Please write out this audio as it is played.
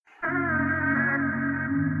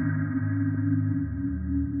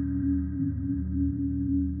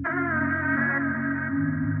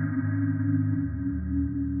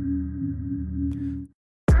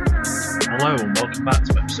welcome back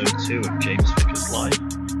to episode 2 of James Vickers Live.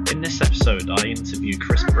 In this episode, I interview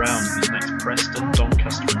Chris Brown, who's an ex-Preston,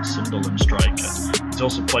 Doncaster and Sunderland striker. He's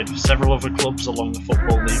also played for several other clubs along the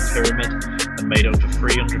Football League pyramid and made over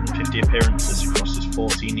 350 appearances across his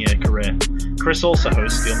 14-year career. Chris also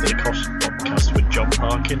hosts the Under the Cosh podcast with John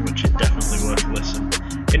Parkin, which is definitely worth a listen.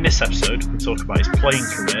 In this episode, we talk about his playing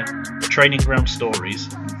career, training ground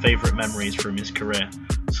stories, and favourite memories from his career.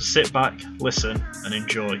 So sit back, listen, and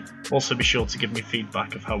enjoy. Also be sure to give me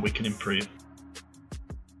feedback of how we can improve.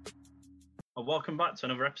 Well, welcome back to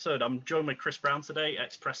another episode. I'm joined with Chris Brown today,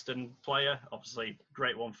 ex-Preston player. Obviously,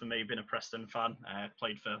 great one for me, being a Preston fan.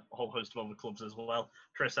 Played for a whole host of other clubs as well.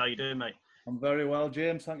 Chris, how you doing, mate? I'm very well,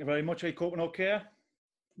 James. Thank you very much. Are you coping okay?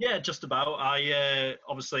 Yeah, just about.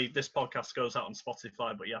 Obviously, this podcast goes out on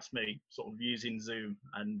Spotify, but you asked me sort of using Zoom,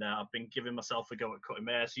 and I've been giving myself a go at cutting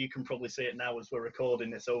my hair. So you can probably see it now as we're recording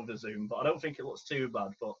this over Zoom, but I don't think it looks too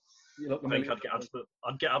bad. But I think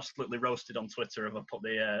I'd get absolutely roasted on Twitter if I put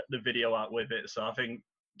the video out with it. So I think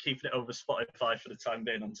keeping it over Spotify for the time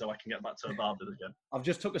being until I can get back to the barbers again. I've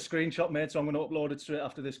just took a screenshot, mate, so I'm going to upload it straight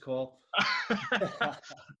after this call.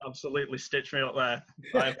 Absolutely stitch me up there.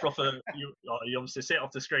 You obviously see it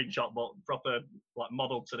off the screenshot, but proper like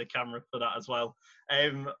model to the camera for that as well.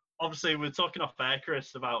 Obviously, we're talking off air,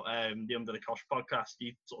 Chris, about the Under the Cosh podcast.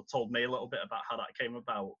 You sort of told me a little bit about how that came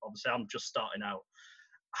about. Obviously, I'm just starting out.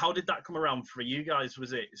 How did that come around for you guys?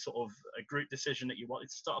 Was it sort of a group decision that you wanted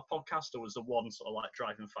to start a podcast, or was there one sort of like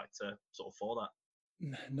driving factor sort of for that?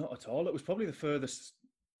 Not at all. It was probably the furthest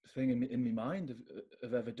thing in my mind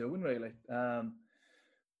of ever doing, really.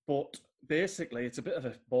 But basically, it's a bit of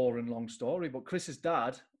a boring long story. But Chris's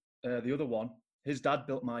dad, the other one, his dad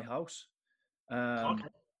built my house. Okay.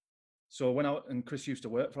 So and Chris used to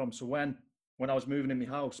work for him. So when I was moving in my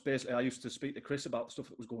house, basically, I used to speak to Chris about stuff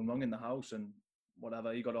that was going wrong in the house and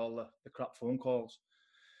whatever. He got all the crap phone calls.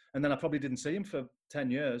 And then I probably didn't see him for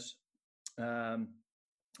 10 years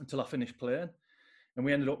until I finished playing. And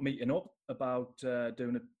we ended up meeting up about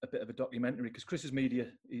doing a bit of a documentary, because Chris's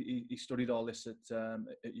media, he studied all this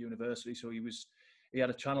at university. So he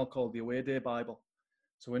had a channel called the Away Day Bible.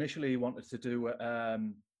 So initially he wanted to do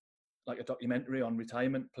like a documentary on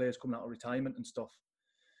retirement, players coming out of retirement and stuff.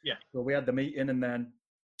 Yeah. So we had the meeting, and then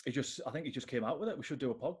I think he just came out with it. We should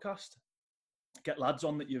do a podcast. Get lads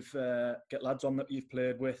on that you've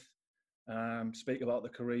played with, speak about the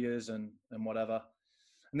careers and whatever.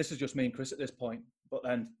 And this is just me and Chris at this point. But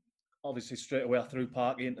then, obviously, straight away I threw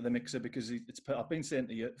Parky into the mixer, because I've been saying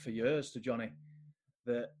for years to Johnny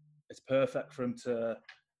that it's perfect for him it's a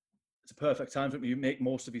perfect time for him to make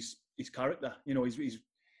most of his character. You know,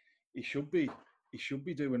 he should be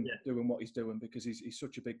doing what he's doing, because he's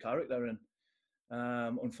such a big character, and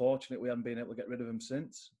unfortunately we haven't been able to get rid of him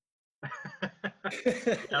since.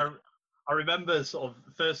 I remember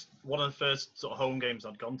one of the first sort of home games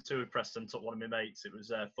I'd gone to with Preston. Took one of my mates. It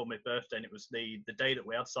was for my birthday, and it was the day that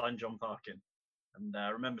we had signed John Parkin. And I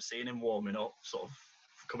remember seeing him warming up, sort of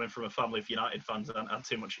coming from a family of United fans. I hadn't had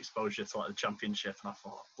too much exposure to like the Championship, and I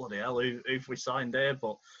thought, bloody hell, who've we signed here?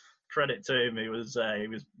 But credit to him, he was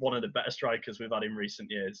one of the better strikers we've had in recent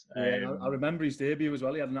years. Yeah, I remember his debut as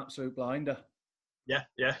well. He had an absolute blinder. Yeah.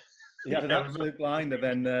 He had an absolute blinder.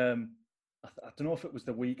 Then I don't know if it was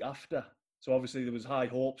the week after. So obviously there was high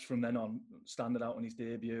hopes from then on, standing out on his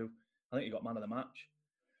debut. I think he got man of the match.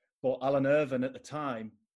 But Alan Irvine at the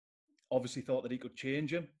time obviously thought that he could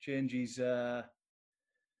change his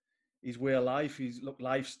way of life, his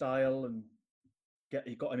lifestyle, and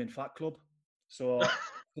he got him in Fat Club. So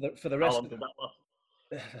for the rest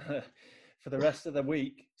of the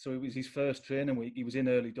week, so it was his first training week. He was in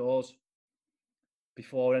early doors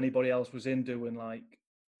before anybody else was in, doing like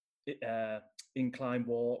incline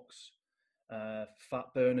walks, fat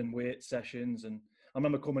burning weight sessions. And I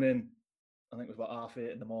remember coming in, I think it was about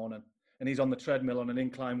 8:30 in the morning, and he's on the treadmill on an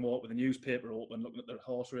incline walk with a newspaper open, looking at the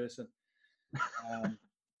horse racing.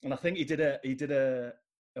 And I think he did a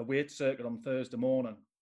weight circuit on Thursday morning.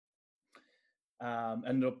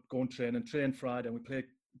 Ended up going train Friday, and we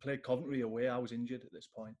played Coventry away. I was injured at this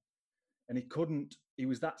point, and he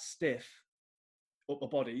was that stiff upper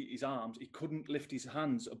body, his arms, he couldn't lift his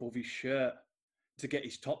hands above his shirt to get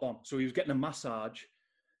his top on. So he was getting a massage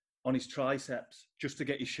on his triceps just to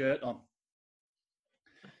get his shirt on.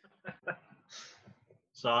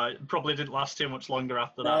 So it probably didn't last too much longer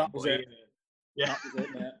after that. That was it. Yeah. That was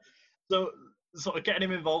it, mate. So sort of getting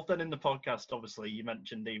him involved then in the podcast, obviously you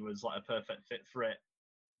mentioned he was like a perfect fit for it.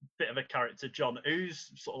 Bit of a character, John. Who's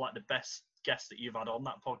sort of like the best guest that you've had on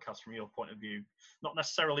that podcast from your point of view? Not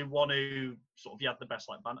necessarily one who sort of you had the best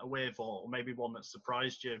like banter with, or maybe one that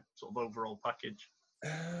surprised you, sort of overall package.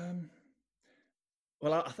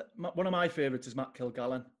 Well, one of my favourites is Matt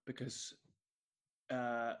Kilgallen because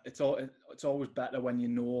it's always better when you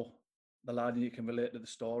know the lad and you can relate to the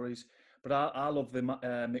stories. But I love the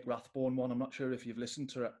Mick Rathbone one. I'm not sure if you've listened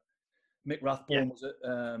to it. Mick Rathbone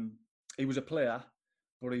he was a player,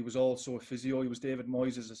 but he was also a physio. He was David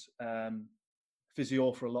Moyes'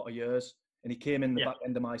 physio for a lot of years, and he came in the back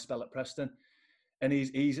end of my spell at Preston. And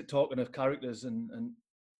he's talking of characters and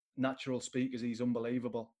natural speakers. He's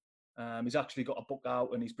unbelievable. He's actually got a book out,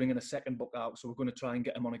 and he's bringing a second book out. So we're going to try and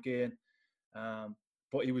get him on again.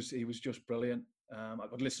 But he was just brilliant. I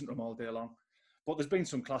could listen to him all day long. But there's been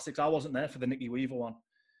some classics. I wasn't there for the Nicky Weaver one,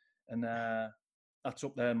 and that's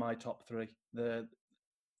up there in my top three. The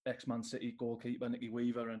ex-Man City goalkeeper Nicky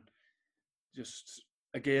Weaver, and just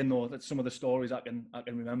again though, that's some of the stories I can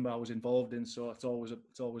remember I was involved in. So it's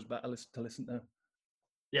always better to listen to.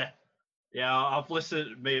 Yeah, I've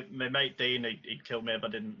listened. My mate Dean, he'd kill me if I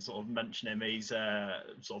didn't sort of mention him. He's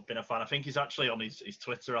sort of been a fan. I think he's actually on his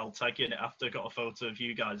Twitter. I'll tag you in it after. Got a photo of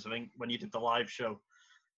you guys. I think when you did the live show,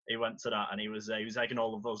 he went to that and he was egging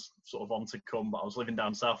all of us sort of on to come. But I was living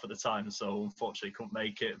down south at the time, so unfortunately couldn't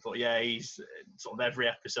make it. But yeah, he's sort of every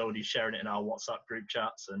episode he's sharing it in our WhatsApp group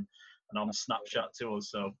chats and on Snapchat to us.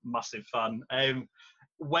 So massive fan.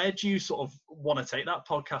 Where do you sort of want to take that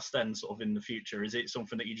podcast then sort of in the future? Is it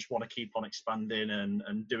something that you just want to keep on expanding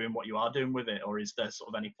and doing what you are doing with it? Or is there sort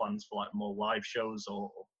of any plans for like more live shows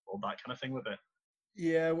or that kind of thing with it?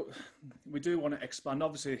 Yeah, we do want to expand.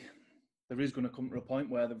 Obviously, there is going to come to a point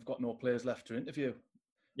where they've got no players left to interview.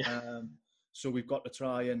 Yeah. So we've got to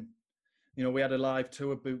try and, we had a live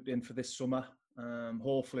tour booked in for this summer.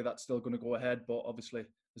 Hopefully that's still going to go ahead, but obviously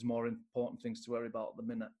there's more important things to worry about at the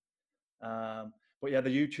minute. But yeah,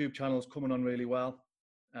 the YouTube channel is coming on really well.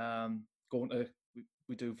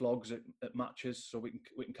 We do vlogs at matches, so we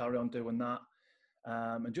can carry on doing that,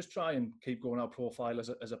 and just try and keep growing our profile as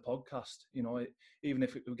a podcast. Even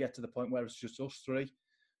if we get to the point where it's just us three,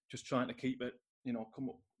 just trying to keep it, come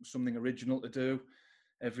up with something original to do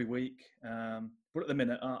every week. But at the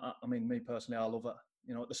minute, I mean, me personally, I love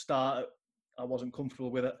it. At the start, I wasn't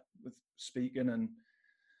comfortable with speaking and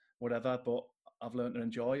whatever, but I've learned to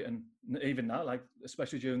enjoy it. And even that, like,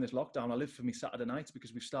 especially during this lockdown, I live for me Saturday nights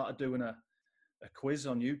because we've started doing a quiz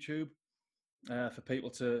on YouTube for people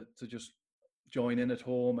to just join in at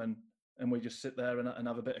home, and we just sit there and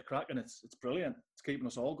have a bit of crack, and it's brilliant. It's keeping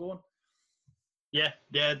us all going. Yeah,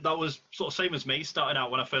 that was sort of same as me starting out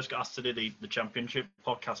when I first got asked to do the Championship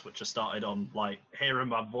podcast, which I started on, like, hearing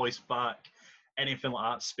my voice back, anything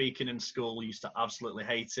like that. Speaking in school, used to absolutely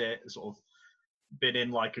hate it. Sort of been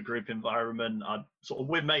in like a group environment, I'd sort of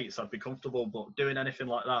with mates, I'd be comfortable, but doing anything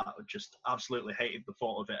like that, I just absolutely hated the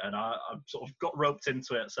thought of it. And I sort of got roped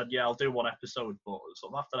into it. Said, yeah, I'll do one episode, but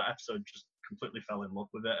sort of after that episode, just completely fell in love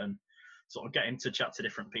with it, and sort of getting to chat to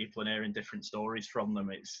different people and hearing different stories from them.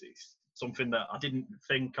 It's something that I didn't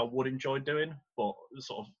think I would enjoy doing, but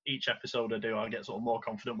sort of each episode I do, I get sort of more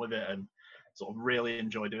confident with it and sort of really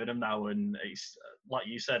enjoy doing them now. And it's like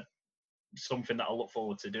you said, something that I look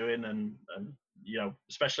forward to doing, and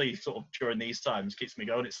especially sort of during these times, keeps me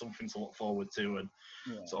going. It's something to look forward to, and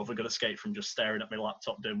sort of a good escape from just staring at my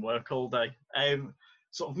laptop doing work all day.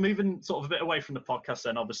 Sort of moving sort of a bit away from the podcast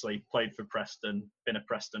then, obviously played for Preston, been a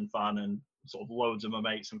Preston fan, and sort of loads of my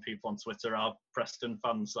mates and people on Twitter are Preston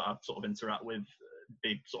fans that I sort of interact with.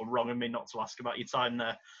 Be sort of wronging me not to ask about your time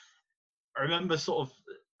there. I remember sort of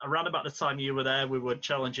around about the time you were there, we were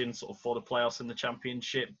challenging sort of for the playoffs in the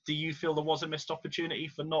Championship. Do you feel there was a missed opportunity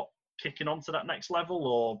for not kicking on to that next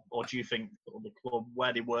level, or do you think sort of the club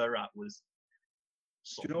where they were at was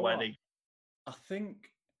sort of where they... I think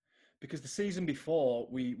because the season before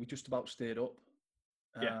we just about stayed up.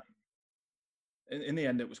 In the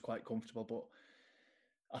end, it was quite comfortable, but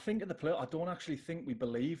I think at the playoffs, I don't actually think we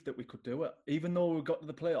believed that we could do it, even though we got to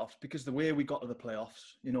the playoffs, because the way we got to the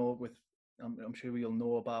playoffs, with I'm sure we'll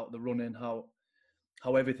know about the run-in, how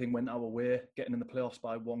everything went our way, getting in the playoffs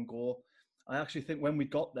by one goal. I actually think when we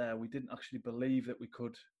got there, we didn't actually believe that we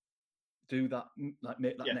could do that, like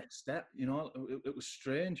make that next step. It was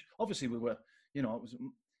strange. Obviously, we were, it was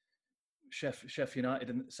Sheffield United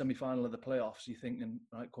in the semi-final of the playoffs. You're thinking,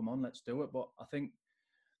 right, come on, let's do it. But I think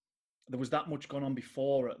there was that much going on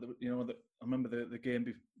before it. I remember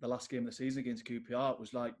the last game of the season against QPR. It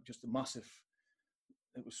was like just a massive.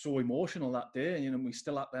 It was so emotional that day, and we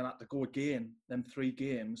still had to go again, them 3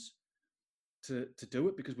 games, to do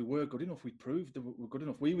it because we were good enough. We proved that we were good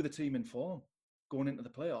enough. We were the team in form going into the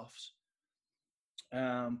playoffs.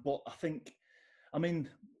 But I think, I mean,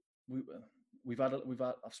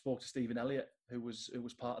 I've spoke to Stephen Elliott, who was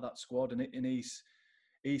part of that squad, and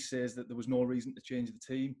he says that there was no reason to change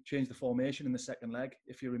the formation in the second leg.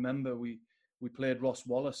 If you remember, we played Ross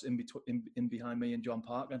Wallace in behind me and John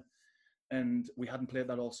Parkin, and we hadn't played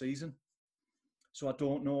that all season. So I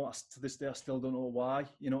don't know, to this day, I still don't know why.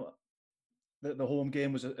 The home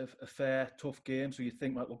game was a fair, tough game. So you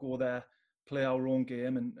think, right, we'll go there, play our own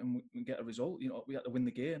game and we get a result. We had to win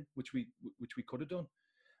the game, which we could have done.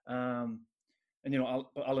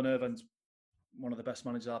 But Alan Irvine's one of the best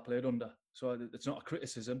managers I played under. So it's not a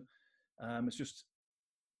criticism. It's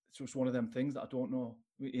just one of them things that I don't know.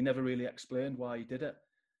 He never really explained why he did it.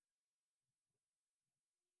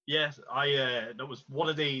 Yes, that was one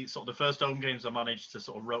of the first home games I managed to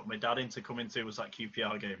sort of rope my dad into coming to was that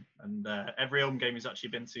QPR game. And every home game he's actually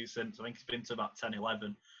been to since. I think he's been to about 10,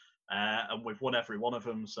 11. And we've won every one of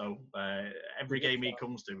them. So every game he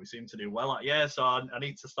comes to, we seem to do well at. Yeah, so I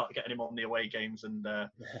need to start getting him on the away games and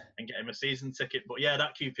get him a season ticket. But yeah,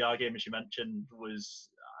 that QPR game, as you mentioned, was,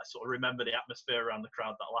 I sort of remember the atmosphere around the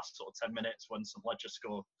crowd that last sort of 10 minutes when St Ledger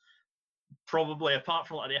scored. Probably apart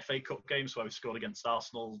from like the FA Cup games where we scored against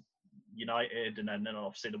Arsenal, United, and then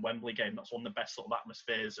obviously the Wembley game, that's one of the best sort of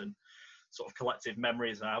atmospheres and sort of collective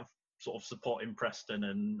memories I have sort of supporting Preston.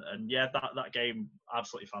 And yeah, that game,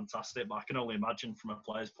 absolutely fantastic. But I can only imagine from a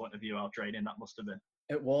player's point of view how draining that must have been.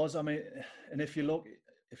 It was. I mean, and if you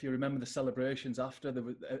remember the celebrations after,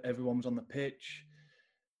 everyone was on the pitch.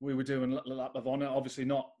 We were doing a lap of honour, obviously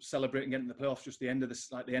not celebrating getting the playoffs, just the end of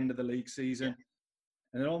the league season. Yeah.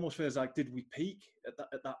 And it almost feels like, did we peak at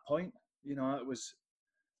that point? It was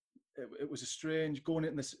a strange going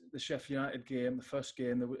into the Sheffield United game, the first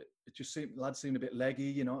game. It just seemed lads seemed a bit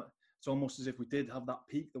leggy. It's almost as if we did have that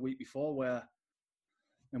peak the week before,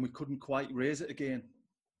 and we couldn't quite raise it again.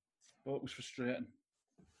 But it was frustrating.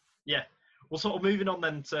 Yeah. Well, sort of moving on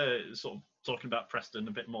then to sort of talking about Preston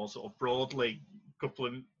a bit more sort of broadly. A couple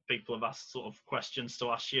of people have asked sort of questions to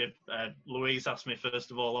ask you. Louise asked me,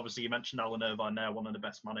 first of all, obviously you mentioned Alan Irvine there, one of the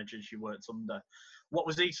best managers you worked under. What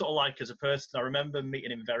was he sort of like as a person? I remember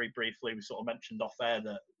meeting him very briefly. We sort of mentioned off air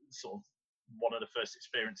that sort of one of the first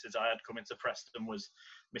experiences I had coming to Preston was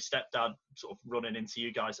my stepdad sort of running into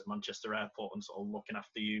you guys at Manchester Airport and sort of looking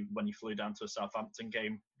after you when you flew down to a Southampton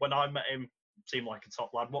game. When I met him, seemed like a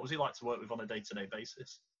top lad. What was he like to work with on a day-to-day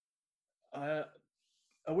basis?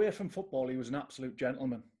 Away from football, he was an absolute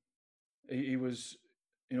gentleman. He was,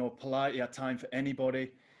 polite. He had time for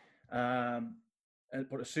anybody. But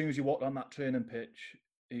as soon as he walked on that training pitch,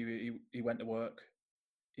 he went to work.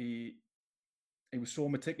 He was so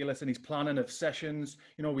meticulous in his planning of sessions.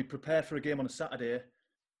 We'd prepare for a game on a Saturday.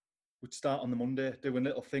 We'd start on the Monday doing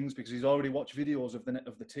little things because he's already watched videos of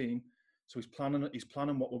the team. So he's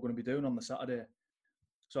planning what we're going to be doing on the Saturday.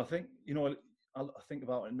 So I think, I think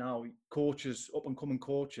about it now, up and coming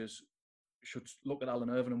coaches should look at Alan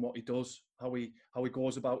Irvine and what he does, how he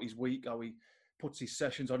goes about his week, how he puts his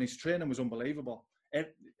sessions on. His training was unbelievable. I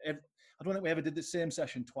don't think we ever did the same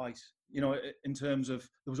session twice. In terms of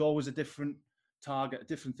there was always a different target, a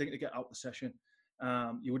different thing to get out the session.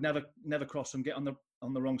 You would never cross him, get on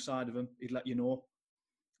the wrong side of him. He'd let you know,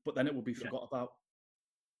 but then it would be forgot about.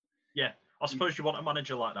 Yeah, I suppose you want a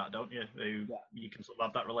manager like that, don't you? Who you can sort of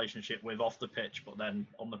have that relationship with off the pitch, but then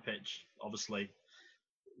on the pitch, obviously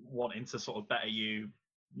wanting to sort of better you,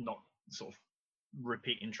 not sort of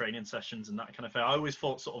repeating training sessions and that kind of thing. I always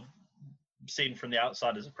thought, sort of seen from the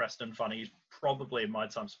outside as a Preston fan, he's probably, in my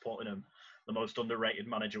time supporting him, the most underrated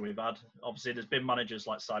manager we've had. Obviously, there's been managers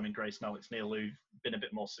like Simon Grace and Alex Neil who've been a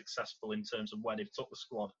bit more successful in terms of where they've took the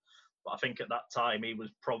squad. But I think at that time, he was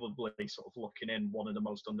probably sort of looking in one of the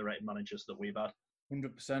most underrated managers that we've had.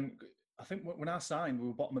 100%. I think when I signed, we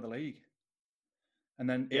were bottom of the league. And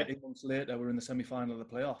then 18 months later, we're in the semi-final of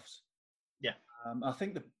the playoffs. Yeah. I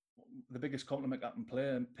think the biggest compliment I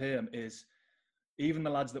can pay him is even the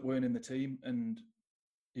lads that weren't in the team, and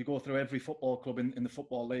you go through every football club in the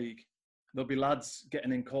Football League, there'll be lads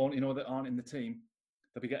getting in corner, that aren't in the team.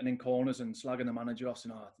 They'll be getting in corners and slagging the manager off,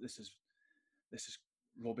 saying, this is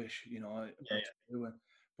rubbish,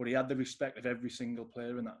 But he had the respect of every single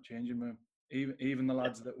player in that changing room, even the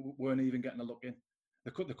lads that weren't even getting a look in.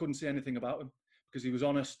 They couldn't say anything about him because he was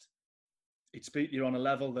honest. He'd speak to you on a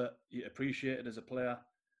level that you appreciated as a player,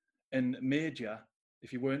 and made you,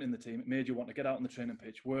 if you weren't in the team, it made you want to get out on the training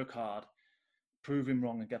pitch, work hard, prove him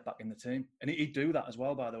wrong, and get back in the team. And he'd do that as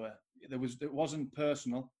well. By the way, it wasn't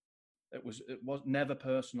personal. It was never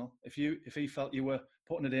personal. If he felt you were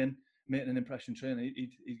putting it in, making an impression training,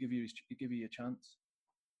 he'd give you a chance.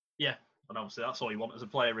 Yeah, and obviously that's all you want as a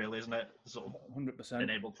player, really, isn't it? Sort of 100%. being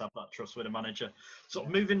able to have that trust with a manager. So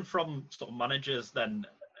moving from sort of managers, then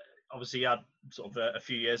obviously you had sort of a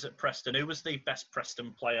few years at Preston. Who was the best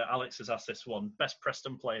Preston player? Alex has asked this one. Best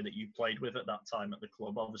Preston player that you played with at that time at the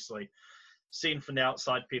club? Obviously, seen from the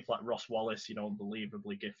outside, people like Ross Wallace,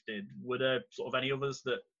 unbelievably gifted. Were there sort of any others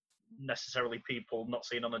that necessarily people not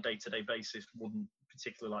seen on a day-to-day basis wouldn't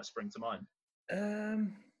particularly like spring to mind?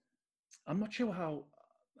 I'm not sure how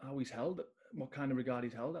he's held, what kind of regard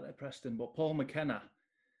he's held at Preston, but Paul McKenna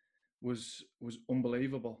was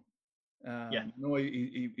unbelievable. Yeah. No,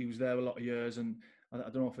 he was there a lot of years, and I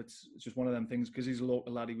don't know if it's just one of them things because he's a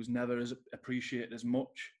local lad. He was never as appreciated as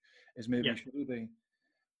much as maybe he should have been.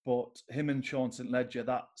 But him and Sean St Ledger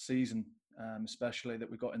that season, especially that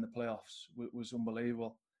we got in the playoffs, was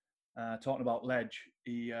unbelievable. Talking about Ledge,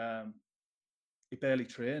 he barely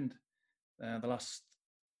trained the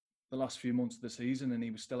last few months of the season, and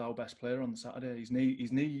he was still our best player on the Saturday. His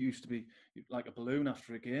knee used to be like a balloon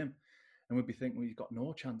after a game, and we'd be thinking, well, you've got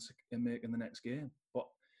no chance in making the next game. But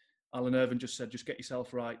Alan Irvine just said, just get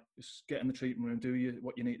yourself right, just get in the treatment room, do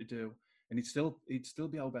what you need to do, and he'd still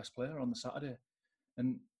be our best player on the Saturday.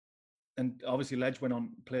 And obviously Ledge went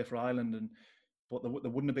on to play for Ireland, but there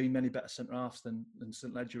wouldn't have been many better centre halves than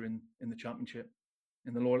St Ledger in the Championship,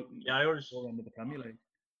 in the lower end of the Premier League.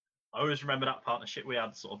 I always remember that partnership we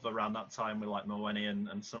had sort of around that time with like Mulweny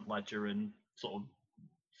and St Ledger, and sort of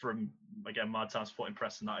from, again, my time supporting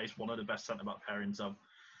Preston, that is one of the best centre-back pairings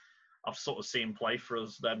I've sort of seen play for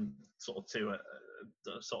us. Them sort of two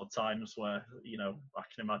sort of times where, I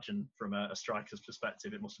can imagine from a striker's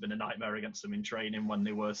perspective, it must have been a nightmare against them in training when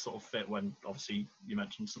they were sort of fit, when obviously you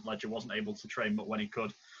mentioned St Ledger wasn't able to train, but when he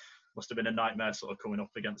could, must have been a nightmare sort of coming up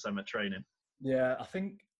against them at training. Yeah, I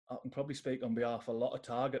think I can probably speak on behalf of a lot of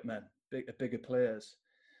target men, bigger players,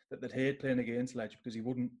 that they'd hate playing against Ledge because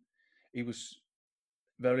he was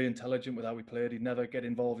very intelligent with how he played. He'd never get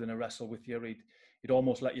involved in a wrestle with you. He'd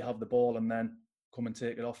almost let you have the ball and then come and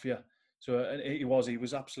take it off you. So he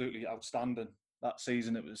was absolutely outstanding that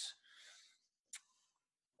season. It was,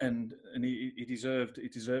 and he deserved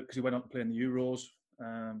because he went on to play in the Euros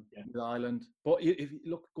with Ireland. But if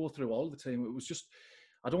you go through all the team, it was just,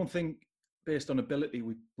 I don't think based on ability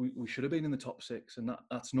we should have been in the top six, and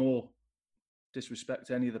that's no disrespect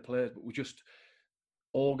to any of the players, but we just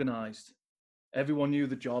organised. Everyone knew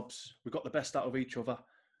the jobs. We got the best out of each other,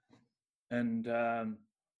 and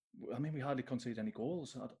we hardly conceded any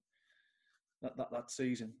goals that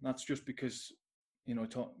season. That's just because,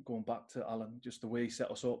 going back to Alan, just the way he set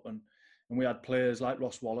us up, and we had players like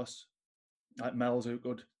Ross Wallace, like Mells, who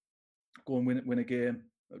could go and win a game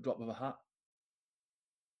at a drop of a hat.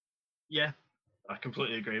 Yeah, I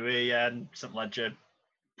completely agree with you. Yeah, and St Ledger,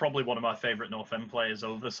 probably one of my favourite North End players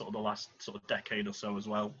over sort of the last sort of decade or so as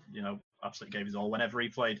well. Absolutely gave his all whenever he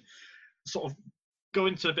played. Sort of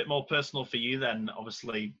going to a bit more personal for you then,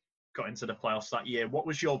 obviously got into the playoffs that year. What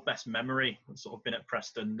was your best memory sort of been at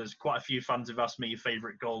Preston? There's quite a few fans who've asked me your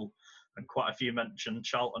favourite goal, and quite a few mentioned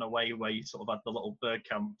Charlton away, where you sort of had the little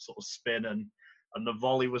Bergkamp sort of spin and the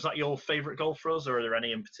volley. Was that your favourite goal for us, or are there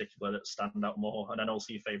any in particular that stand out more? And then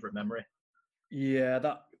also your favourite memory? Yeah,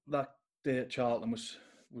 that day at Charlton was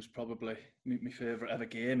probably my favourite ever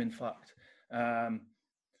game, in fact.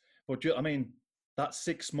 But that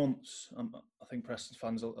 6 months, I think Preston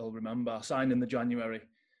fans will remember. I signed in the January,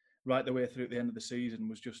 right the way through at the end of the season,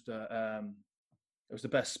 was just it was the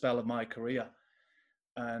best spell of my career.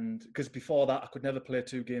 And because before that, I could never play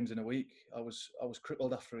 2 games in a week. I was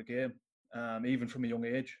crippled after a game, even from a young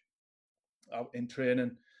age. In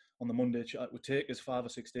training on the Monday, it would take us 5 or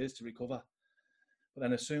 6 days to recover. But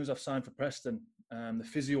then as soon as I've signed for Preston, the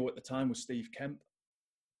physio at the time was Steve Kemp,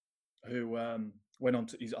 who went on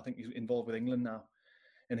to, I think he's involved with England now.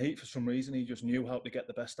 And he, for some reason, he just knew how to get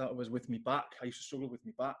the best out of us with me back. I used to struggle with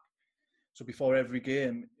me back. So before every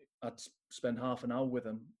game, I'd spend half an hour with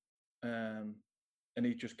him. And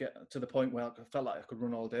he'd just get to the point where I felt like I could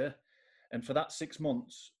run all day. And for that 6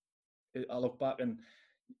 months, I look back and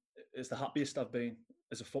it's the happiest I've been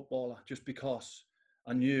as a footballer, just because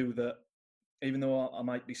I knew that even though I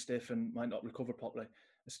might be stiff and might not recover properly,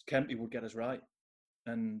 Kempy would get us right.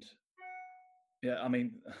 And yeah,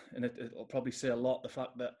 and it'll probably say a lot, the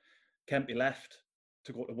fact that Kempy left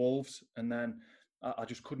to go to Wolves, and then I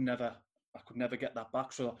could never get that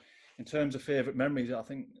back. So in terms of favourite memories, I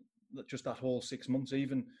think that just that whole 6 months,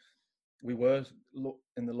 even we were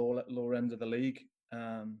in the lower end of the league,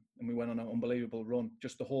 and we went on an unbelievable run.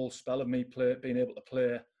 Just the whole spell of me being able to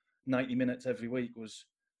play 90 minutes every week was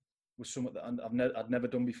something that I'd never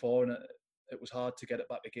done before, and it was hard to get it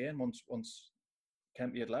back again once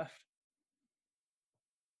Kempy had left.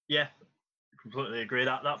 Yeah, completely agree.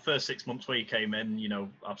 That first 6 months where you came in,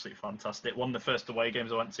 absolutely fantastic. One of the first away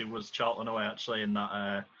games I went to was Charlton away, actually, in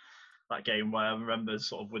that that game where I remember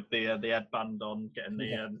sort of with the headband on, getting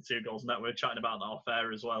the 2 goals, and that we were chatting about that off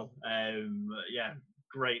air as well. Yeah,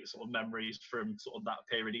 great sort of memories from sort of that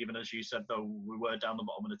period. Even as you said, though, we were down the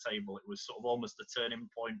bottom of the table. It was sort of almost the turning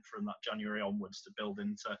point from that January onwards to build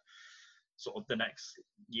into sort of the next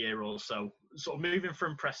year or so. Sort of moving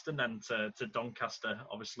from Preston then to Doncaster.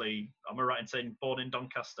 Obviously, am I right in saying born in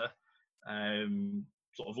Doncaster?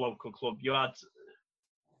 Sort of local club. You had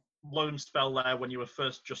loan spell there when you were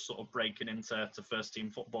first just sort of breaking into first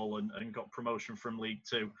team football and got promotion from League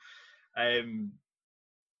Two.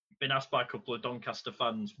 Been asked by a couple of Doncaster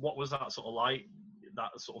fans, what was that sort of like,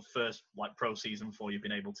 that sort of first like pro season for you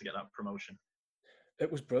being able to get that promotion?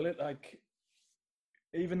 It was brilliant. Like,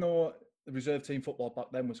 even though the reserve team football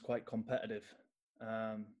back then was quite competitive,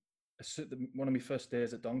 one of my first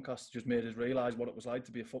days at Doncaster just made us realise what it was like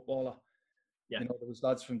to be a footballer. Yeah. You know, there was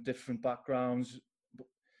lads from different backgrounds,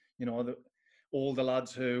 you know, all the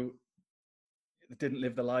lads who didn't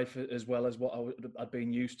live the life as well as what I'd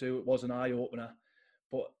been used to. It was an eye-opener,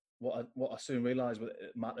 but what I soon realised was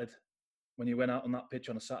it mattered. When you went out on that pitch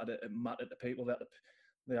on a Saturday, it mattered to people.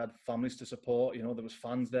 They had families to support. You know, there was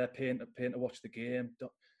fans there paying to watch the game.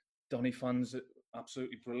 Donny fans,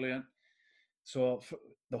 absolutely brilliant. So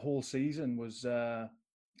the whole season was,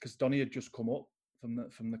 because Donny had just come up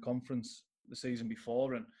from the conference the season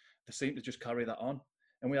before, and they seemed to just carry that on.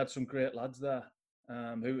 And we had some great lads there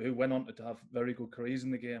who went on to have very good careers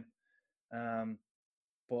in the game.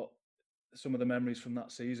 But some of the memories from that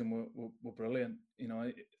season were brilliant. You know,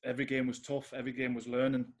 every game was tough. Every game was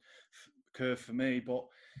learning curve for me. But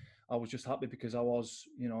I was just happy because I was,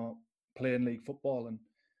 you know, playing league football,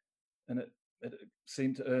 and it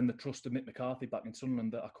seemed to earn the trust of Mick McCarthy back in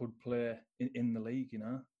Sunderland that I could play in the league. You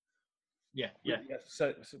know. Yeah.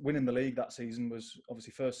 So winning the league that season was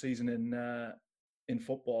obviously first season in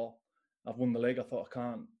football. I've won the league. I thought, I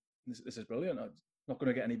can't. This is brilliant. I'm not going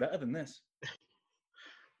to get any better than this.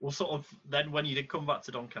 Well, sort of then when you did come back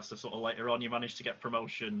to Doncaster, sort of later on, you managed to get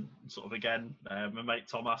promotion. Sort of again, my mate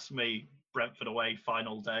Tom asked me, Brentford away,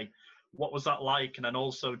 final day. What was that like? And then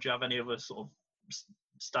also, do you have any other sort of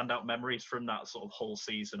standout memories from that sort of whole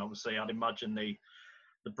season? Obviously, I'd imagine the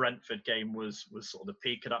Brentford game was sort of the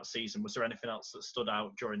peak of that season. Was there anything else that stood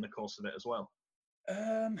out during the course of it as well?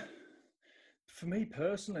 For me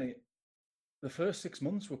personally, the first 6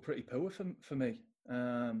 months were pretty poor for me.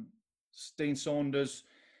 Dean Saunders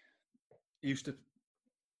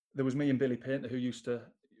there was me and Billy Painter who used to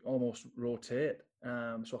almost rotate.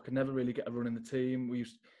 So I could never really get a run in the team. We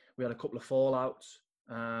had a couple of fallouts.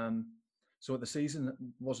 So the season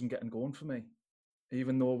wasn't getting going for me.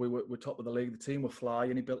 Even though we were top of the league, the team were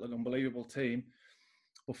flying. He built an unbelievable team.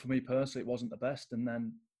 But for me personally, it wasn't the best. And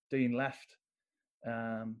then Dean left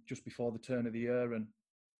just before the turn of the year. And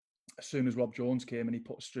as soon as Rob Jones came and he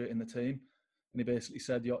put us straight in the team, and he basically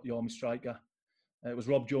said, you're my striker. It was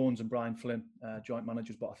Rob Jones and Brian Flynn, joint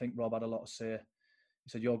managers, but I think Rob had a lot to say. He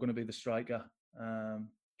said, you're going to be the striker.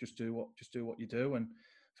 Just do what you do. And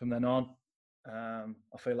from then on, I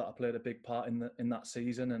feel like I played a big part in that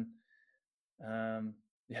season. And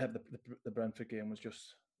the Brentford game was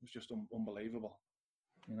just unbelievable,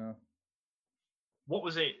 you know. What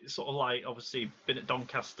was it sort of like? Obviously, been at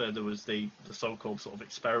Doncaster, there was the so-called sort of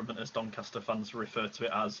experiment, as Doncaster fans refer to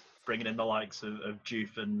it as, bringing in the likes of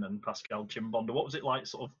Juve and Pascal Chimbonda. What was it like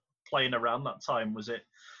sort of playing around that time? Was it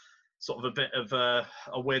sort of a bit of a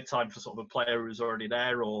weird time for sort of a player who was already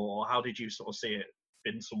there, or how did you sort of see it,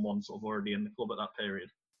 being someone sort of already in the club at that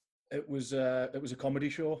period? It was a comedy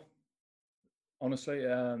show, honestly.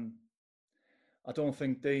 I don't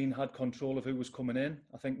think Dean had control of who was coming in.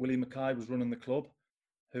 I think Willie Mackay was running the club,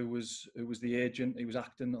 who was the agent. He was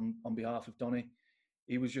acting on behalf of Donny.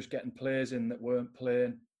 He was just getting players in that weren't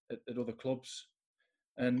playing at other clubs,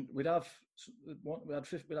 and we had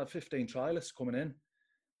 15 trialists coming in,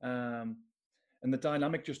 and the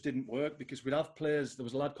dynamic just didn't work because we'd have players. There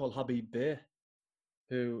was a lad called Habib Bey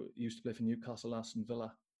who used to play for Newcastle, Aston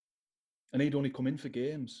Villa, and he'd only come in for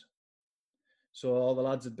games. So all the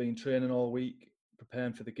lads had been training all week,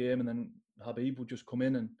 preparing for the game, and then Habib would just come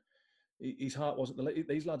in, and his heart wasn't.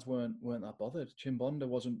 These lads weren't that bothered. Chimbonda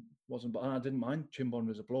wasn't. I didn't mind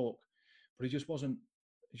Chimbonda as a bloke, but he just wasn't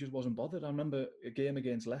bothered. I remember a game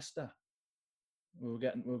against Leicester. We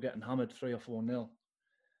were getting hammered 3 or 4-0,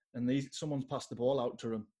 and someone's passed the ball out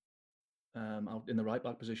to him, out in the right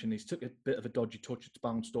back position. He's took a bit of a dodgy touch. It's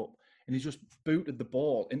bounced up, and he just booted the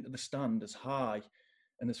ball into the stand as high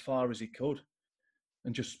and as far as he could,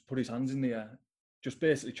 and just put his hands in the air, just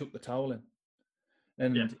basically chucked the towel in.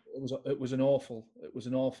 And it was an awful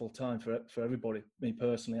time for everybody, me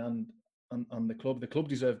personally and the club. The club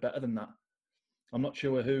deserved better than that. I'm not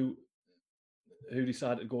sure who who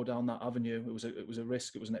decided to go down that avenue. It was a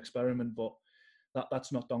risk. It was an experiment, but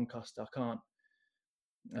that's not Doncaster. I can't.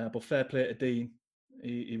 But fair play to Dean.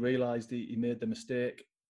 He realised he made the mistake,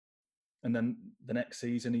 and then the next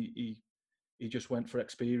season he just went for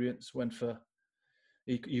experience.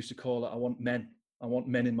 He used to call it, I want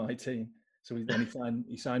men in my team. So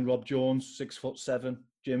he signed Rob Jones, 6'7",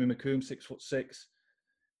 Jamie McComb, 6'6",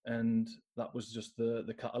 and that was just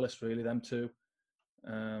the catalyst, really. Them two.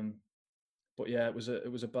 But yeah, it was a.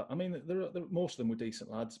 I mean, most of them were decent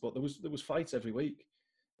lads, but there was fights every week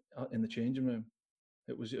in the changing room.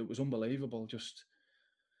 It was unbelievable. Just,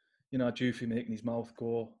 Dufy making his mouth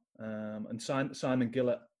go, and Simon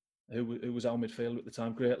Gillett, who was our midfielder at the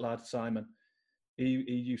time, great lad, Simon. He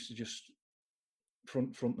used to just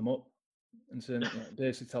front them up and saying,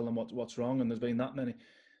 basically tell them what's wrong. And there's been that many.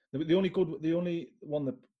 The only one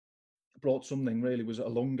that brought something really was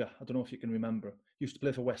Alunga. I don't know if you can remember. He used to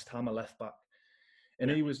play for West Ham, a left back,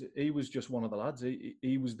 and he was just one of the lads.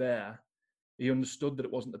 He was there. He understood that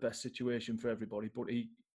it wasn't the best situation for everybody, but he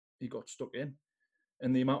got stuck in.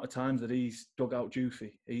 And the amount of times that he's dug out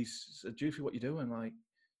Dufy, he's said, Dufy, what you doing? Like,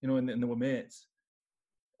 and they were mates.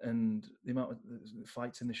 And the amount of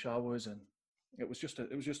fights in the showers, and it was just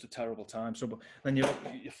a terrible time. So, but then you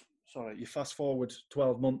fast forward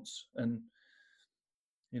 12 months, and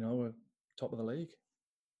we're top of the league.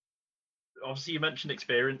 Obviously, you mentioned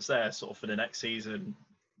experience there, sort of for the next season.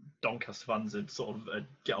 Doncaster fans would sort of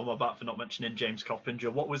get on my back for not mentioning James Coppinger.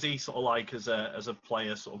 What was he sort of like as a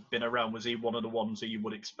player? Sort of been around. Was he one of the ones that you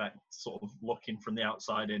would expect, sort of looking from the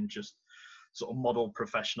outside in, just sort of model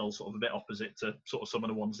professional, sort of a bit opposite to sort of some of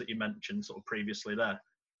the ones that you mentioned sort of previously there?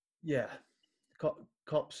 Yeah,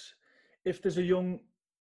 Cops. If there's a young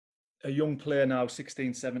player now,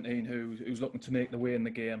 16, 17, who's looking to make the way in the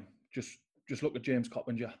game, just look at James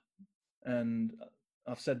Coppinger. And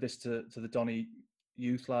I've said this to the Donny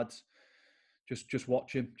youth lads. Just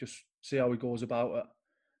watch him. Just see how he goes about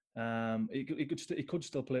it. He could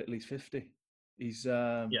still play at least 50. He's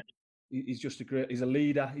He's just he's a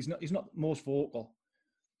leader. He's not most vocal,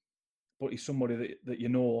 but he's somebody that you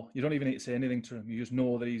don't even need to say anything to him. You just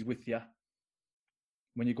know that he's with you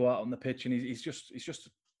when you go out on the pitch, and he's just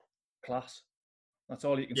class. That's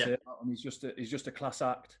all you can say about him. He's just a class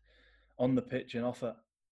act on the pitch and off it.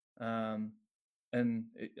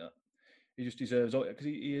 He just deserves it, because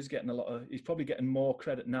he is getting he's probably getting more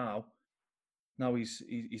credit now. Now he's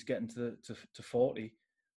getting to 40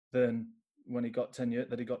 than when he got 10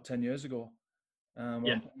 years ago.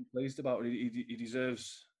 I'm pleased about it. He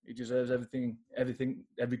deserves everything,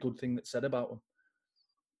 every good thing that's said about him.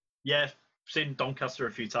 Yeah, I've seen Doncaster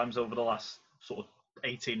a few times over the last sort of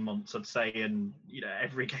 18 months, I'd say, and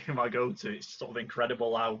every game I go to, it's sort of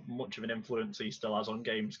incredible how much of an influence he still has on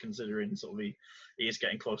games, considering sort of he is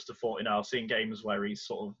getting close to 40 now. I've seen games where he's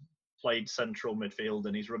sort of played central midfield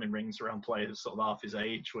and he's running rings around players sort of half his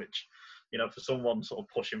age, which, for someone sort of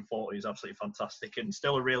pushing 40 is absolutely fantastic, and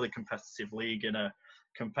still a really competitive league, and a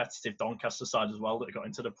competitive Doncaster side as well that got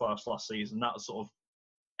into the playoffs last season. That sort of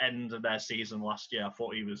end of their season last year, I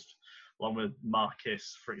thought he was, along with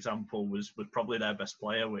Marcus, for example, was probably their best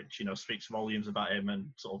player, which, speaks volumes about him, and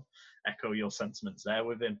sort of echo your sentiments there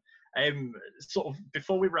with him. Sort of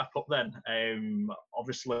before we wrap up then,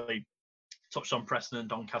 obviously touched on Preston and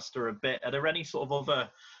Doncaster a bit. Are there any sort of other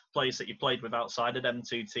players that you played with outside of them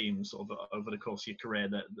two teams sort of over the course of your career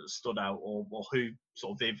that stood out, or who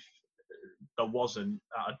sort of, if there wasn't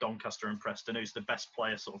at Doncaster and Preston, who's the best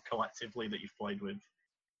player sort of collectively that you've played with?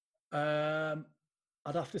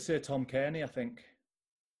 I'd have to say Tom Kearney, I think.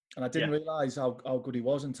 And I didn't realise how good he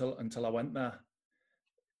was until I went there.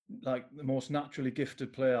 Like, the most naturally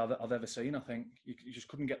gifted player I've ever seen, I think. You just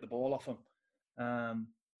couldn't get the ball off him.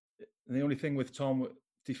 And the only thing with Tom,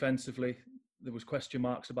 defensively, there was question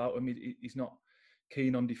marks about him. He's not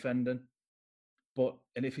keen on defending.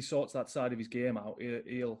 And if he sorts that side of his game out,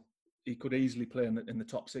 he could easily play in the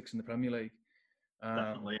top 6 in the Premier League.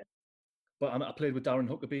 Definitely. But I played with Darren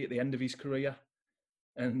Huckabee at the end of his career,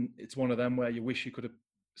 and it's one of them where you wish you could have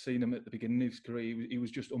seen him at the beginning of his career. He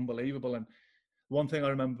was just unbelievable. And one thing I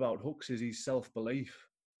remember about Hooks is his self-belief.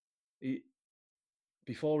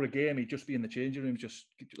 Before a game, he'd just be in the changing room, just,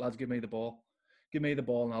 lads, give me the ball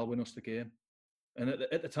and I'll win us the game. And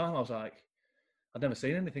at the time, I was like, I'd never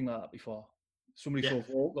seen anything like that before. Somebody so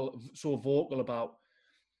vocal about,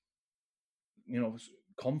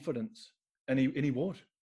 confidence, and he would.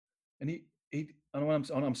 And when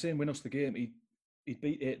I'm saying win us the game, he'd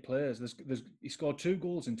beat 8 players. He scored 2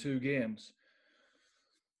 goals in 2 games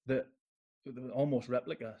that were almost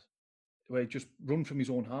replicas, where he just run from his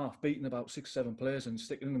own half, beating about 6-7 players and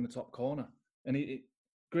sticking them in the top corner. And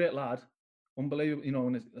great lad, unbelievable. You know,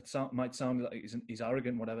 and it might sound like he's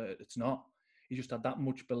arrogant, whatever. It's not. He just had that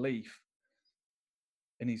much belief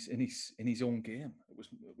in his own game. It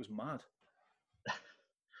was mad.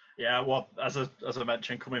 Yeah, well, as I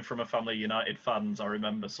mentioned, coming from a family of United fans, I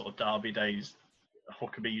remember sort of derby days.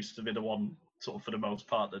 Huckerby used to be the one, sort of for the most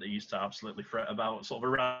part, that they used to absolutely fret about. Sort of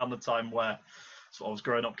around the time where sort of I was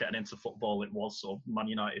growing up, getting into football, it was sort of Man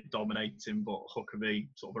United dominating, but Huckerby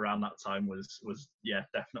sort of around that time was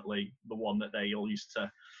definitely the one that they all used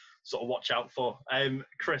to sort of watch out for.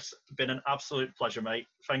 Chris, been an absolute pleasure, mate.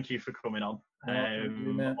 Thank you for coming on.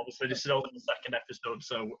 Obviously, this is only the second episode,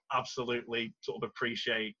 so absolutely sort of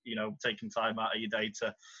appreciate taking time out of your day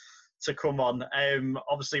to come on.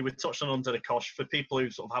 Obviously, we've touched on Under the Cosh. For people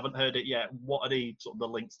who sort of haven't heard it yet, what are the sort of the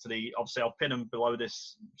links to the? Obviously, I'll pin them below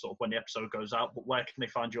this sort of when the episode goes out. But where can they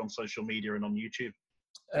find you on social media and on YouTube?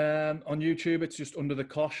 On YouTube, it's just Under the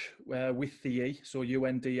Cosh with the E, so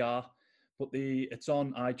UNDR. But it's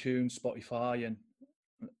on iTunes, Spotify,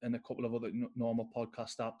 and a couple of other normal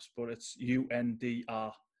podcast apps. But it's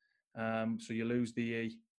UNDR, so you lose the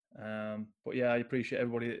E. But yeah, I appreciate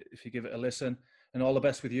everybody if you give it a listen. And all the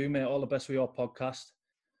best with you, mate. All the best for your podcast.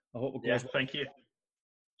 I hope it goes well. Thank you.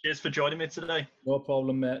 Cheers for joining me today. No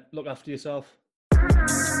problem, mate. Look after yourself.